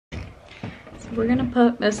We're gonna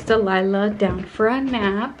put Miss Delilah down for a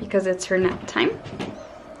nap because it's her nap time.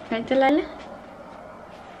 Right, Delilah?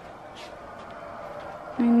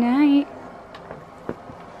 Good night.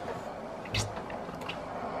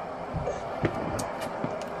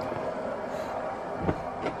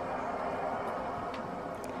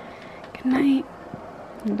 Good night.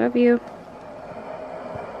 I love you.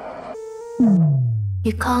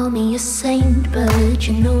 You call me a saint, but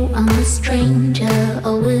you know I'm a stranger,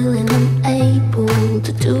 all willing and able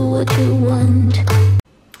to do what you want.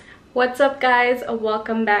 What's up, guys?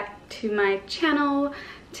 Welcome back to my channel.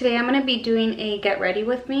 Today I'm going to be doing a get ready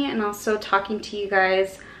with me and also talking to you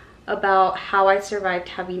guys about how I survived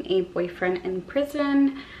having a boyfriend in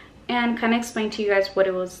prison and kind of explain to you guys what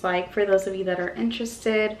it was like for those of you that are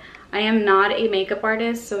interested. I am not a makeup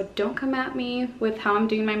artist, so don't come at me with how I'm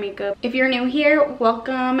doing my makeup. If you're new here,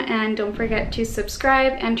 welcome, and don't forget to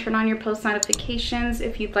subscribe and turn on your post notifications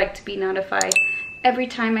if you'd like to be notified every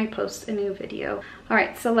time I post a new video. All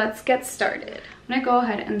right, so let's get started. I'm gonna go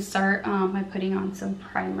ahead and start by putting on some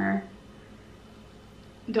primer.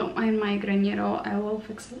 Don't mind my greñero, I will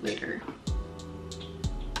fix it later.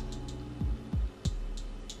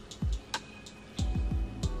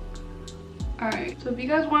 Alright, so if you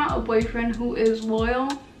guys want a boyfriend who is loyal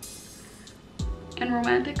and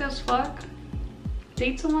romantic as fuck,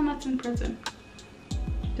 date someone that's in prison.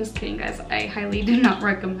 Just kidding, guys. I highly do not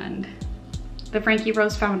recommend the Frankie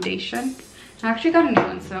Rose foundation. I actually got a new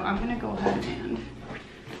one, so I'm gonna go ahead and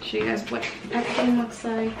show you guys what everything looks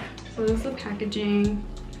like. So this is the packaging.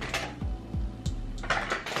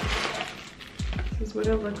 This is what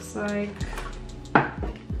it looks like.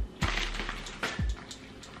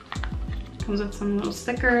 Comes with some little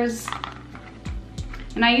stickers,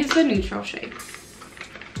 and I used a neutral shade.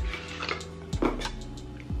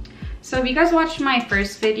 So if you guys watched my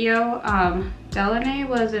first video, Delaney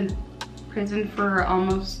was in prison for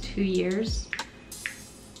almost 2 years,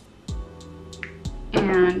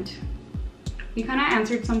 and we kind of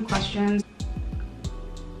answered some questions.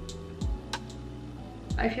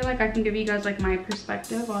 I feel like I can give you guys like my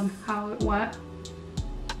perspective on how it went.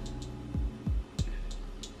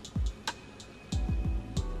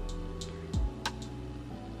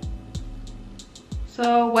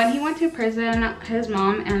 So when he went to prison, his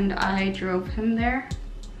mom and I drove him there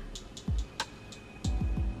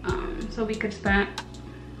so we could spend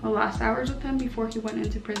the last hours with him before he went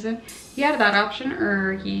into prison. He had that option,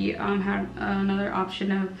 or he had another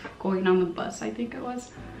option of going on the bus, I think it was.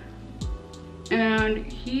 And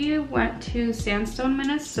he went to Sandstone,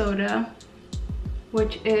 Minnesota,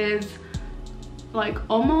 which is like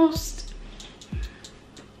almost,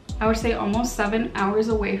 I would say almost 7 hours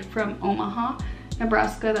away from Omaha,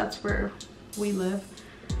 Nebraska. That's where we live.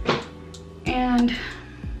 And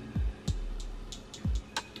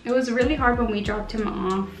it was really hard when we dropped him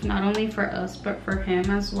off, not only for us but for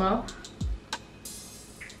him as well.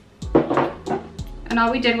 And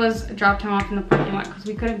all we did was dropped him off in the parking lot because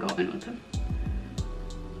we couldn't go in with him.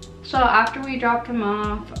 So after we dropped him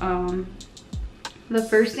off, the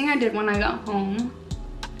first thing I did when I got home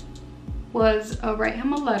was write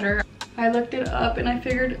him a letter. I looked it up and I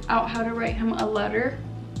figured out how to write him a letter.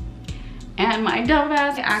 And my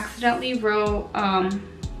dumbass accidentally wrote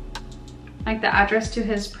like the address to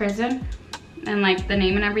his prison and like the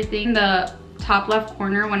name and everything in the top left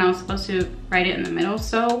corner when I was supposed to write it in the middle.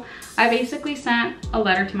 So I basically sent a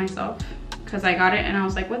letter to myself because I got it and I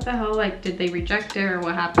was like, what the hell, like did they reject it or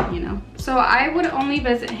what happened, you know? So I would only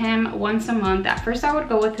visit him once a month. At first I would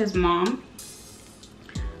go with his mom,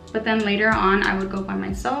 but then later on I would go by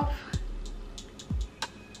myself.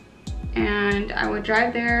 And I would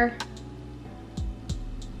drive there,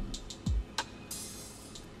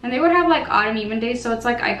 and they would have like odd and even days, so it's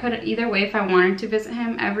like I could either way. If I wanted to visit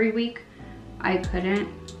him every week, I couldn't,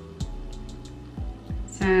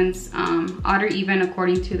 since odd or even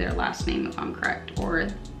according to their last name, if I'm correct, or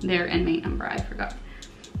their inmate number, I forgot.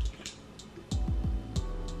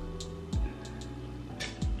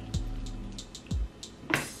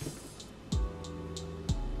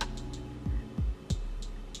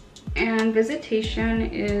 And visitation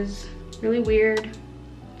is really weird,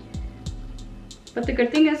 but the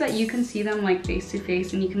good thing is that you can see them like face to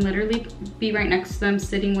face, and you can literally be right next to them,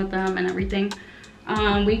 sitting with them and everything.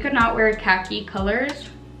 We could not wear khaki colors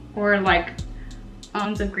or like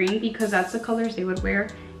of green because that's the colors they would wear.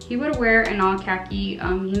 He would wear an all khaki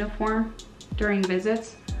uniform during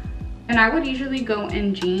visits, and I would usually go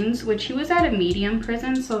in jeans, which he was at a medium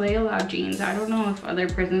prison, so they allow jeans. I don't know if other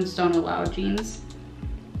prisons don't allow jeans,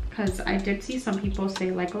 because I did see some people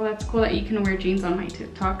say like, oh, that's cool that you can wear jeans on my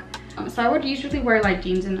TikTok. So I would usually wear like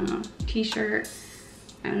jeans and a t-shirt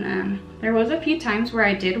And then there was a few times where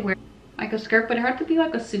I did wear like a skirt, but it had to be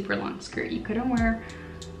like a super long skirt. You couldn't wear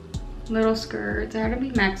little skirts. It had to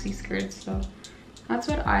be maxi skirts, so that's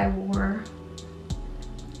what I wore.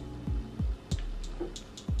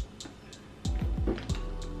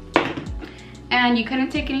 And you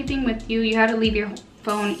couldn't take anything with you. You had to leave your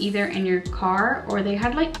phone either in your car, or they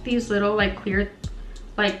had like these little like clear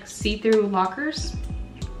like see-through lockers,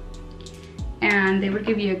 and they would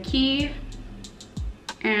give you a key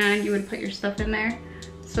and you would put your stuff in there.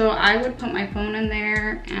 So I would put my phone in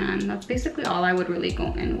there, and that's basically all I would really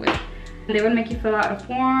go in with. They would make you fill out a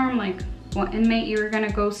form, like what inmate you were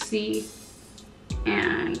gonna go see,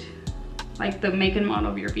 and like the make and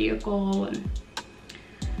model of your vehicle, and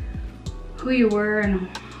who you were, and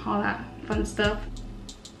all that fun stuff.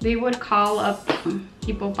 They would call up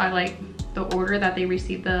people by like the order that they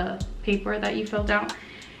received the paper that you filled out,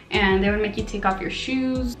 and they would make you take off your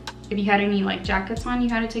shoes. If you had any like jackets on, you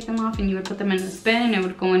had to take them off, and you would put them in the bin, and it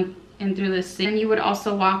would go in through this thing. And you would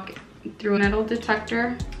also walk through a metal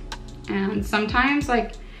detector, and sometimes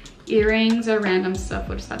like earrings or random stuff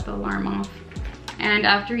would set the alarm off. And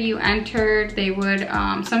after you entered, they would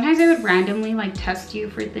sometimes they would randomly like test you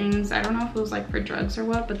for things. I don't know if it was like for drugs or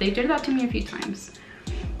what, but they did that to me a few times.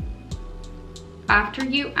 After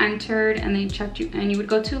you entered and they checked you, and you would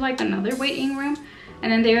go to like another waiting room,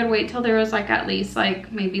 and then they would wait till there was like at least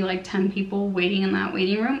like maybe like 10 people waiting in that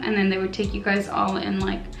waiting room, and then they would take you guys all in,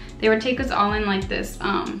 like they would take us all in like this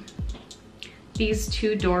these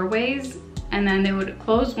two doorways, and then they would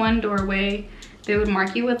close one doorway. They would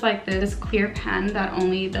mark you with like this clear pen that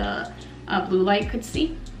only the blue light could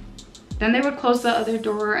see. Then they would close the other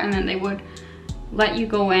door, and then they would let you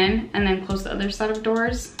go in and then close the other set of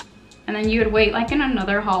doors. And then you would wait like in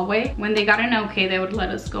another hallway. When they got an okay, they would let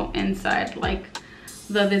us go inside like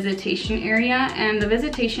the visitation area. And the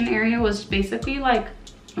visitation area was basically like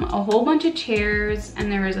a whole bunch of chairs,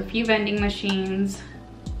 and there was a few vending machines,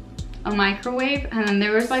 a microwave, and then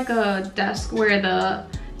there was like a desk where the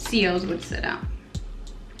COs would sit at.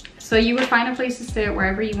 So you would find a place to sit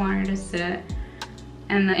wherever you wanted to sit,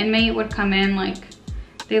 and the inmate would come in. Like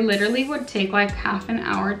they literally would take like half an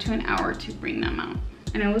hour to an hour to bring them out.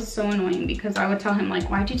 And it was so annoying because I would tell him like,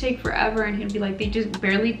 why'd you take forever? And he'd be like, they just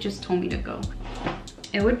barely just told me to go.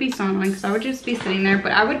 It would be so annoying because I would just be sitting there,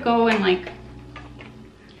 but I would go and like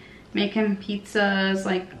make him pizzas,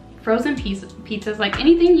 like frozen pizzas, like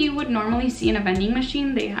anything you would normally see in a vending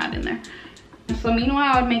machine, they had in there. So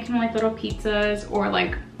meanwhile, I would make him like little pizzas or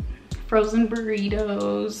like frozen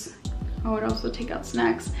burritos. I would also take out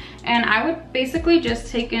snacks, and I would basically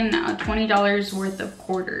just take in $20 worth of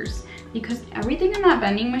quarters, because everything in that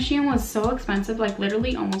vending machine was so expensive, like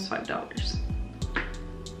literally almost $5.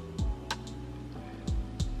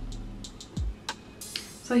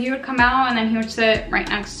 So he would come out, and then he would sit right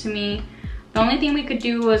next to me. The only thing we could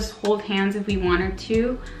do was hold hands if we wanted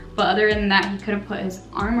to, but other than that, he couldn't put his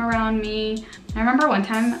arm around me. I remember one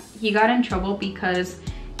time he got in trouble because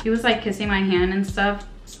he was like kissing my hand and stuff,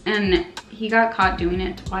 and he got caught doing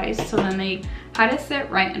it twice. So then they had to sit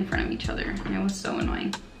right in front of each other, and it was so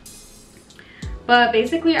annoying. But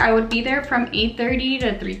basically, I would be there from 8:30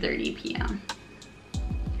 to 3:30 p.m.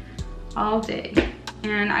 all day.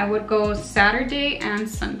 And I would go Saturday and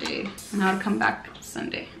Sunday, and I would come back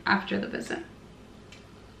Sunday after the visit.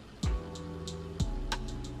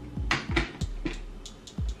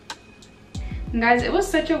 And guys, it was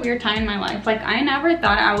such a weird time in my life. Like, I never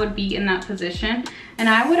thought I would be in that position. And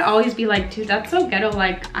I would always be like, dude, that's so ghetto.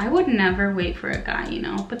 Like, I would never wait for a guy, you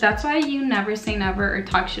know? But that's why you never say never or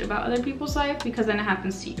talk shit about other people's life, because then it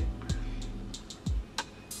happens to you.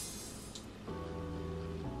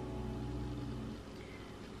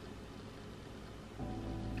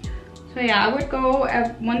 So yeah, I would go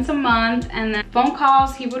once a month, and then phone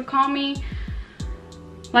calls, he would call me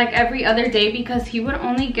like every other day, because he would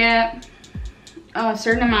only get a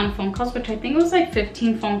certain amount of phone calls, which I think was like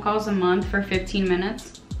 15 phone calls a month for 15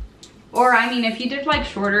 minutes. Or I mean, if you did like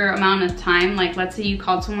shorter amount of time, like let's say you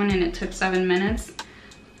called someone and it took 7 minutes,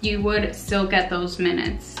 you would still get those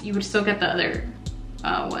minutes. You would still get the other,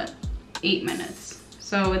 8 minutes.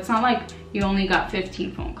 So it's not like you only got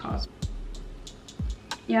 15 phone calls.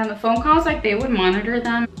 Yeah, the phone calls, like they would monitor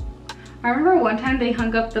them. I remember one time they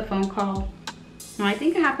hung up the phone call. No, I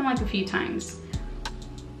think it happened like a few times.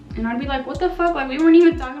 And I'd be like, what the fuck? Like, we weren't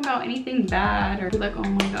even talking about anything bad. Or be like, oh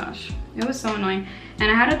my gosh. It was so annoying.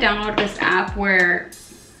 And I had to download this app where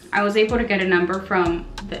I was able to get a number from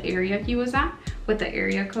the area he was at with the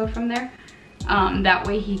area code from there. That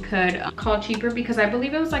way he could call cheaper, because I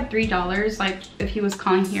believe it was like $3, like if he was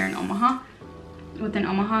calling here in Omaha with an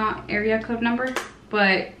Omaha area code number.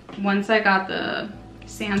 But once I got the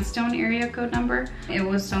Sandstone area code number. It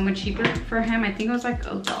was so much cheaper for him. I think it was like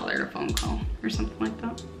 $1 a phone call or something like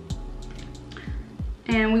that.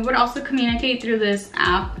 And we would also communicate through this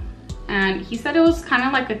app, and he said it was kind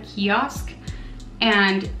of like a kiosk,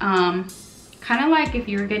 and kind of like if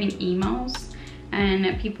you were getting emails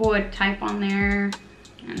and people would type on there,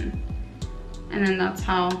 and then that's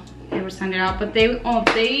how they would send it out. But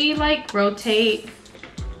they like rotate,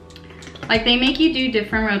 like they make you do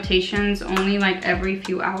different rotations only like every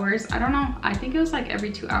few hours. I don't know, I think it was like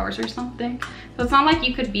every 2 hours or something. So it's not like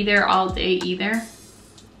you could be there all day either.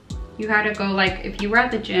 You had to go, like if you were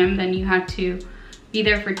at the gym, then you had to be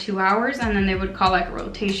there for 2 hours, and then they would call like a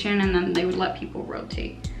rotation, and then they would let people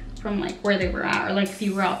rotate from like where they were at, or like if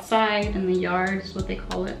you were outside in the yard is what they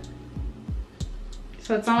call it.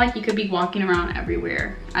 So it's not like you could be walking around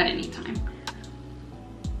everywhere at any time.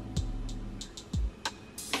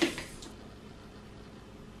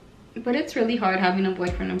 But it's really hard having a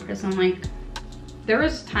boyfriend in prison. Like, there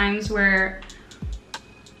was times where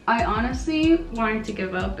I honestly wanted to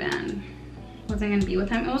give up and wasn't gonna be with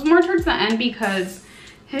him. It was more towards the end because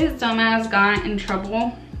his dumbass got in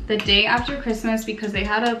trouble the day after Christmas because they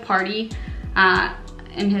had a party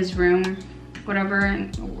in his room, whatever,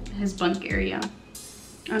 in his bunk area.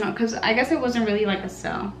 I don't know, because I guess it wasn't really like a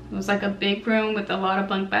cell. It was like a big room with a lot of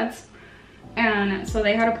bunk beds. And so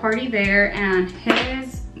they had a party there, and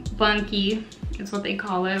his bunkie is what they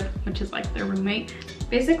call it, which is like their roommate.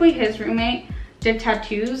 Basically his roommate did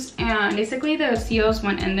tattoos, and basically the COs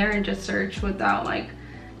went in there and just searched without like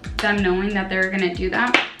them knowing that they were gonna do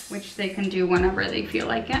that, which they can do whenever they feel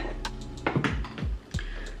like it.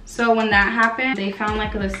 So when that happened, they found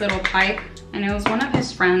like this little pipe, and it was one of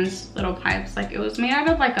his friend's little pipes. Like, it was made out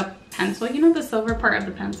of like a pencil, you know, the silver part of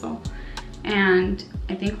the pencil, and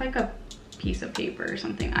I think like a piece of paper or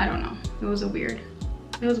something. I don't know. It was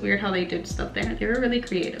weird how they did stuff there. They were really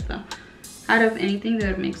creative though. Out of anything they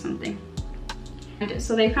would make something. And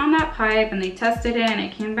so they found that pipe and they tested it, and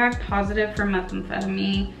it came back positive for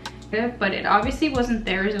methamphetamine, but it obviously wasn't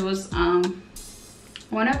theirs. It was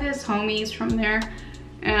one of his homies from there,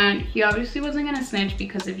 and he obviously wasn't gonna snitch,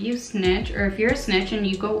 because if you snitch, or if you're a snitch and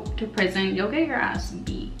you go to prison, you'll get your ass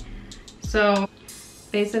beat. So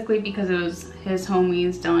basically, because it was his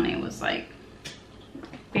homies, Dylan was like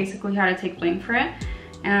basically had to take blame for it.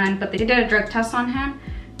 But they did a drug test on him,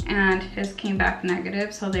 and his came back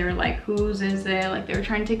negative. So they were like, whose is it? Like, they were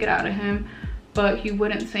trying to take it out of him, but he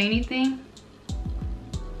wouldn't say anything.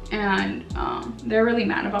 And they're really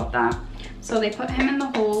mad about that. So they put him in the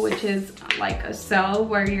hole, which is like a cell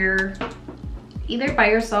where you're either by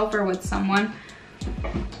yourself or with someone,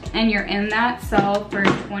 and you're in that cell for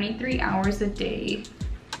 23 hours a day.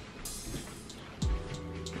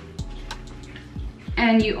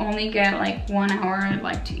 And you only get like 1 hour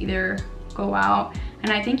like to either go out,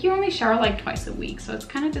 and I think you only shower like twice a week, so it's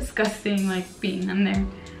kind of disgusting like being in there.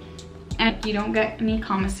 And you don't get any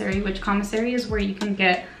commissary, which commissary is where you can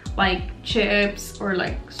get like chips or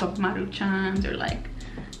like sopa maruchans or like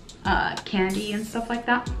candy and stuff like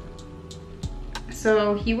that.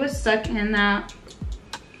 So he was stuck in that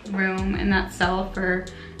room, in that cell, for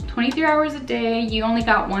 23 hours a day. You only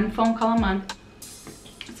got 1 phone call a month.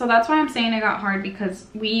 So that's why I'm saying it got hard, because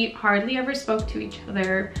we hardly ever spoke to each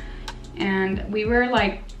other, and we were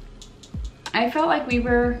like, I felt like we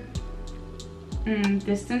were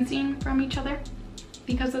distancing from each other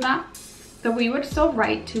because of that. So we would still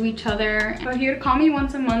write to each other, but he would call me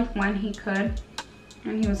once a month when he could,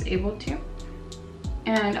 and he was able to.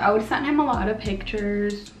 And I would send him a lot of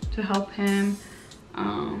pictures to help him.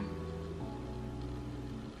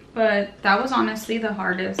 But that was honestly the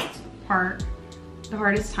hardest part, the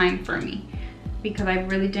hardest time for me, because I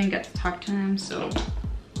really didn't get to talk to him. So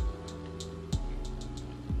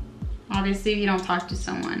obviously if you don't talk to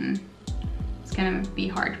someone, it's gonna be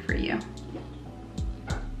hard for you.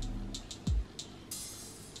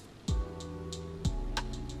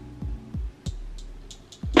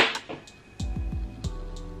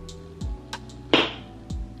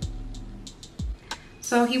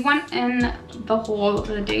 So he went in the hole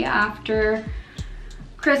the day after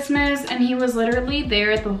Christmas, and he was literally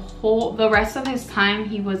there the rest of his time.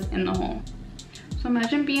 He was in the hole. So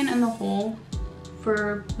imagine being in the hole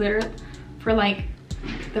for like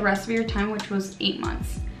the rest of your time, which was 8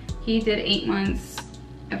 months. He did 8 months,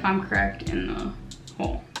 if I'm correct, in the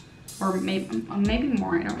hole, or maybe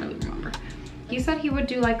more. I don't really remember. He said he would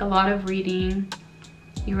do like a lot of reading.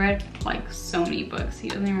 He read like so many books. He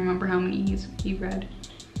doesn't even remember how many he read.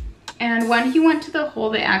 And when he went to the hole,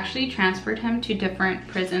 they actually transferred him to different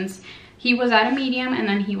prisons. He was at a medium, and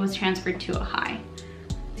then he was transferred to a high.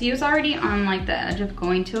 He was already on like the edge of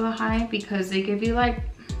going to a high because they give you like,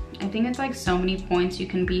 I think it's like so many points you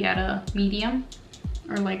can be at a medium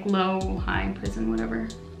or like low, high prison, whatever.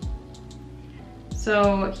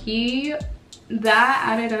 So that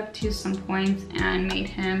added up to some points and made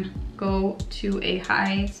him go to a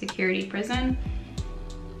high security prison.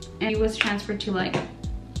 And he was transferred to like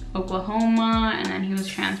Oklahoma, and then he was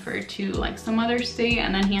transferred to like some other state,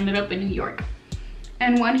 and then he ended up in New York.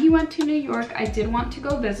 And when he went to New York, I did want to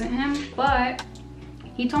go visit him, but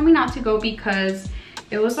he told me not to go because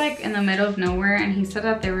it was like in the middle of nowhere, and he said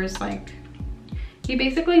that there was like, he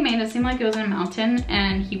basically made it seem like it was in a mountain,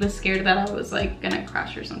 and he was scared that I was like gonna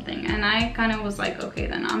crash or something. And I kind of was like, okay,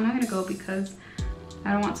 then I'm not gonna go because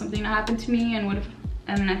I don't want something to happen to me, and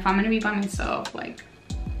if I'm gonna be by myself, like,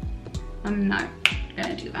 I'm not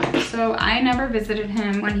gonna do that. So I never visited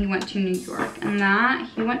him when he went to New York, and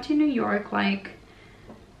he went to New York like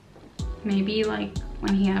maybe like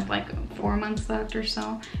when he had like 4 months left or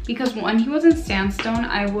so, because when he was in Sandstone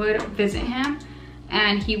I would visit him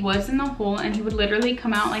and he was in the hole, and he would literally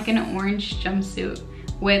come out like in an orange jumpsuit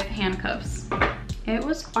with handcuffs. It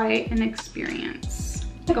was quite an experience.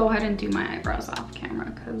 I'll go ahead and do my eyebrows off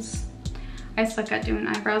camera because I suck at doing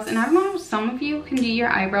eyebrows, and I don't know if some of you can do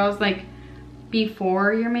your eyebrows like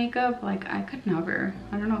before your makeup. Like I could never.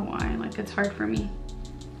 I don't know why, like it's hard for me.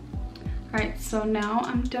 All right, so now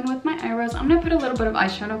I'm done with my eyebrows. I'm gonna put a little bit of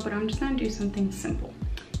eyeshadow, but I'm just gonna do something simple.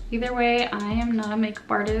 Either way, I am not a makeup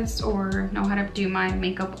artist or know how to do my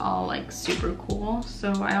makeup all like super cool,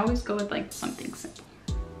 so I always go with like something simple.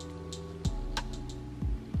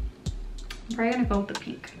 I'm probably gonna go with the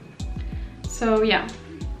pink. So yeah,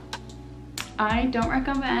 I don't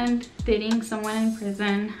recommend dating someone in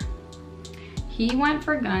prison. He went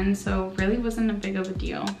for guns, so really wasn't a big of a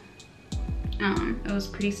deal. It was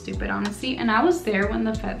pretty stupid, honestly, and I was there when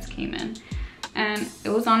the feds came in, and it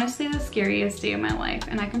was honestly the scariest day of my life.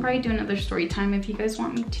 And I can probably do another story time if you guys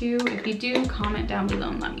want me to. If you do, comment down below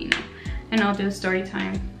and let me know, and I'll do a story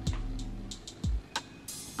time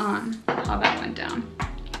on how that went down.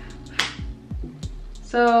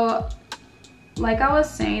 So like I was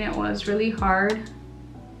saying, it was really hard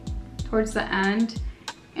towards the end,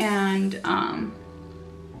 and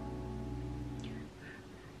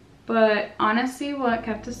but honestly what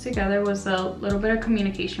kept us together was a little bit of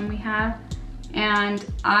communication we had. And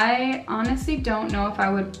I honestly don't know if I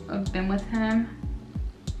would have been with him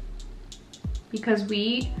because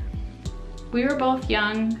we were both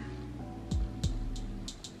young.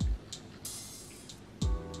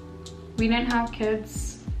 We didn't have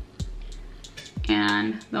kids,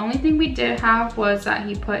 and the only thing we did have was that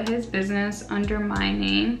he put his business under my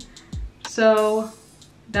name. So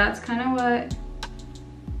that's kind of what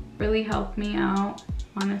really helped me out,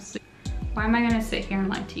 honestly. Why am I gonna sit here and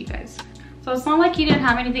lie to you guys? So it's not like he didn't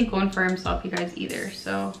have anything going for himself, you guys, either.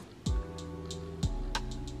 So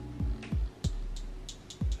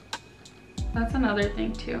that's another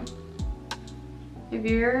thing too. If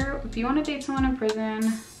you want to date someone in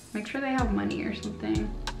prison, make sure they have money or something,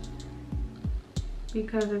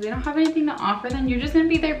 because if they don't have anything to offer, then you're just gonna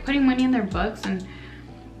be there putting money in their books. And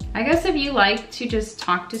I guess if you like to just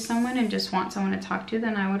talk to someone and just want someone to talk to,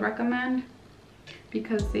 then I would recommend,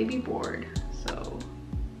 because they be bored. So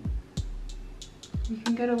you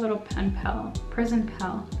can get a little pen pal, prison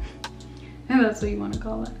pal, if that's what you want to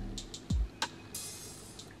call it.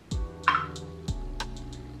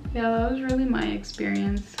 Yeah, that was really my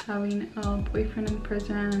experience having a boyfriend in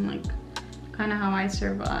prison, and like kind of how I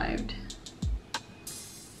survived.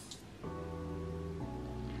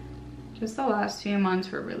 Just the last few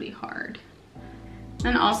months were really hard.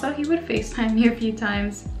 And also he would FaceTime me a few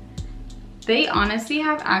times. They honestly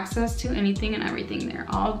have access to anything and everything there.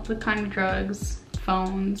 All the kind of drugs,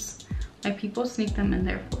 phones, like people sneak them in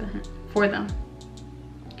there for them.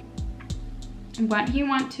 When he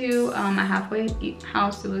went to a halfway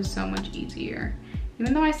house, it was so much easier.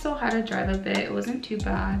 Even though I still had to drive a bit, it wasn't too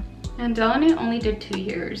bad. And Delaney only did 2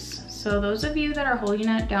 years. So those of you that are holding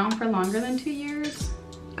it down for longer than 2 years,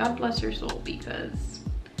 God bless your soul, because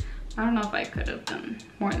I don't know if I could have done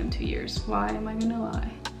more than 2 years. Why am I gonna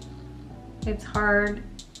lie? It's hard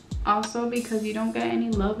also because you don't get any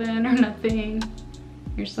loving or nothing.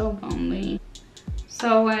 You're so lonely.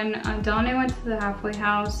 So when Delaney went to the halfway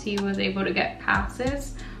house, he was able to get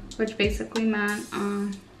passes, which basically meant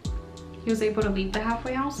he was able to leave the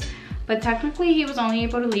halfway house. But technically he was only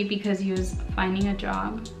able to leave because he was finding a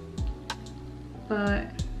job.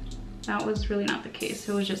 But that was really not the case.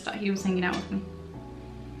 It was just that he was hanging out with me.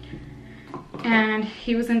 And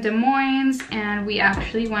he was in Des Moines, and we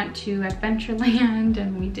actually went to Adventureland,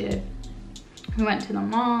 and we went to the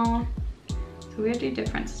mall. So we had to do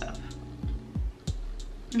different stuff.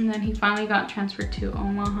 And then he finally got transferred to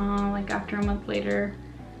Omaha, like after a month later.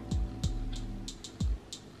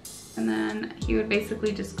 And then he would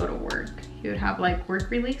basically just go to work. He would have like work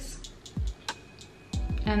release.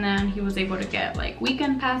 And then he was able to get like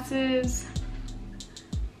weekend passes.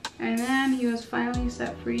 And then he was finally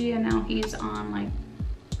set free, and now he's on like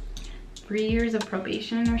 3 years of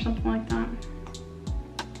probation or something like that.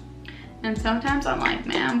 And sometimes I'm like,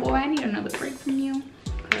 man, boy, I need another break from you.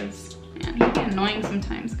 Because, man, he can be annoying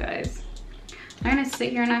sometimes, guys. I'm gonna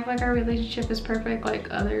sit here and act like our relationship is perfect like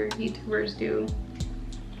other YouTubers do.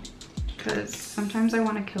 Because sometimes I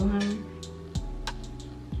want to kill him.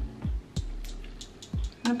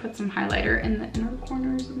 I'm gonna put some highlighter in the inner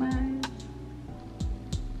corners of my eyes.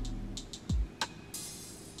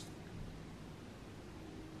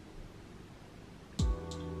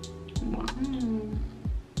 Wow.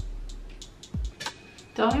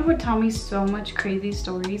 Donnie would tell me so much crazy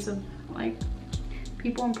stories of like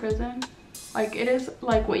people in prison. Like it is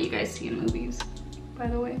like what you guys see in movies, by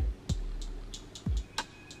the way.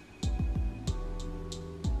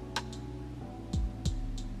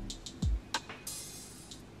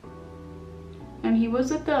 And he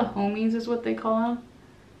was with the homies is what they call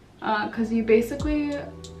them. Cause you basically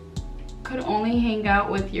could only hang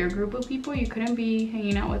out with your group of people. You couldn't be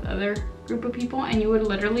hanging out with other group of people, and you would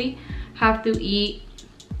literally have to eat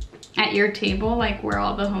at your table, like where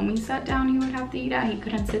all the homies sat down. He would have to eat at. He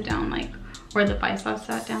couldn't sit down like where the Paisas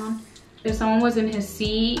sat down. If someone was in his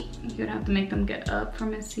seat, he would have to make them get up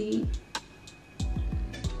from his seat.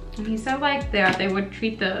 And he said like that they would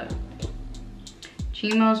treat the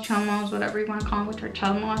chimos, chomos, whatever you want to call them, which are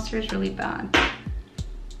child molesters, really bad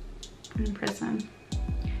in prison.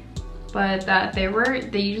 But that they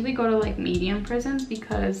usually go to like medium prisons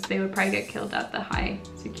because they would probably get killed at the high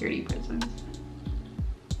security prisons.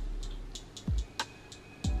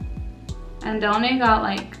 And Delne got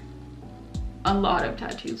like a lot of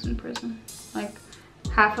tattoos in prison. Like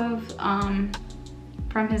half of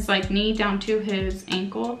from his like knee down to his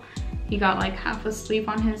ankle, he got like half a sleeve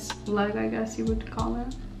on his leg, I guess you would call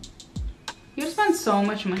it. He would spend so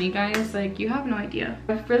much money, guys, like you have no idea.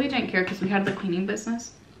 I really didn't care because we had the cleaning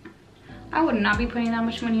business. I would not be putting that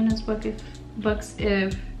much money in his books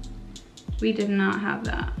if we did not have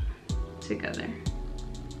that together.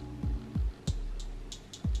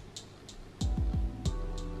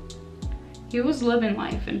 He was living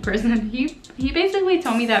life in prison. He basically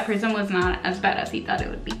told me that prison was not as bad as he thought it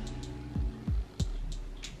would be.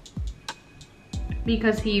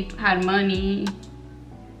 Because he had money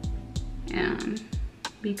and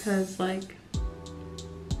because like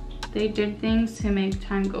they did things to make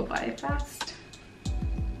time go by fast.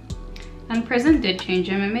 And prison did change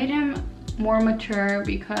him. It made him more mature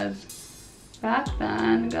because back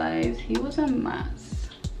then, guys, he was a mess.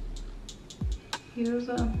 He was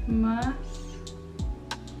a mess.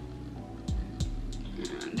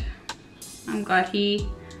 And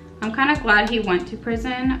I'm kind of glad he went to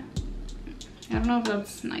prison. I don't know if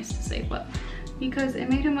that's nice to say, but because it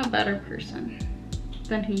made him a better person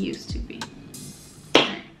than he used to be.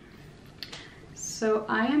 So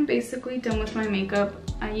I am basically done with my makeup.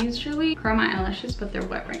 I usually curl my eyelashes, but they're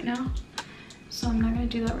wet right now. So I'm not gonna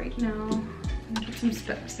do that right now. I'm gonna do some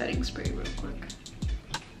setting spray real quick.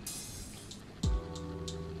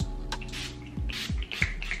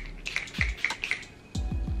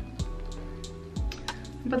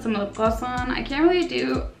 Put some lip gloss on. I can't really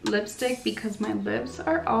do lipstick because my lips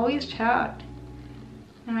are always chapped.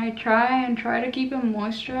 And I try to keep them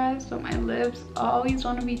moisturized, but my lips always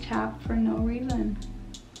want to be chapped for no reason.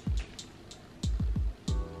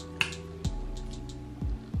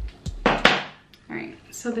 Alright,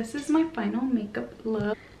 so this is my final makeup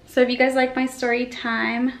look. So if you guys like my story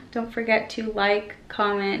time, don't forget to like,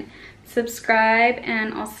 comment, subscribe,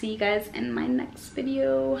 and I'll see you guys in my next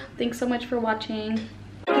video. Thanks so much for watching.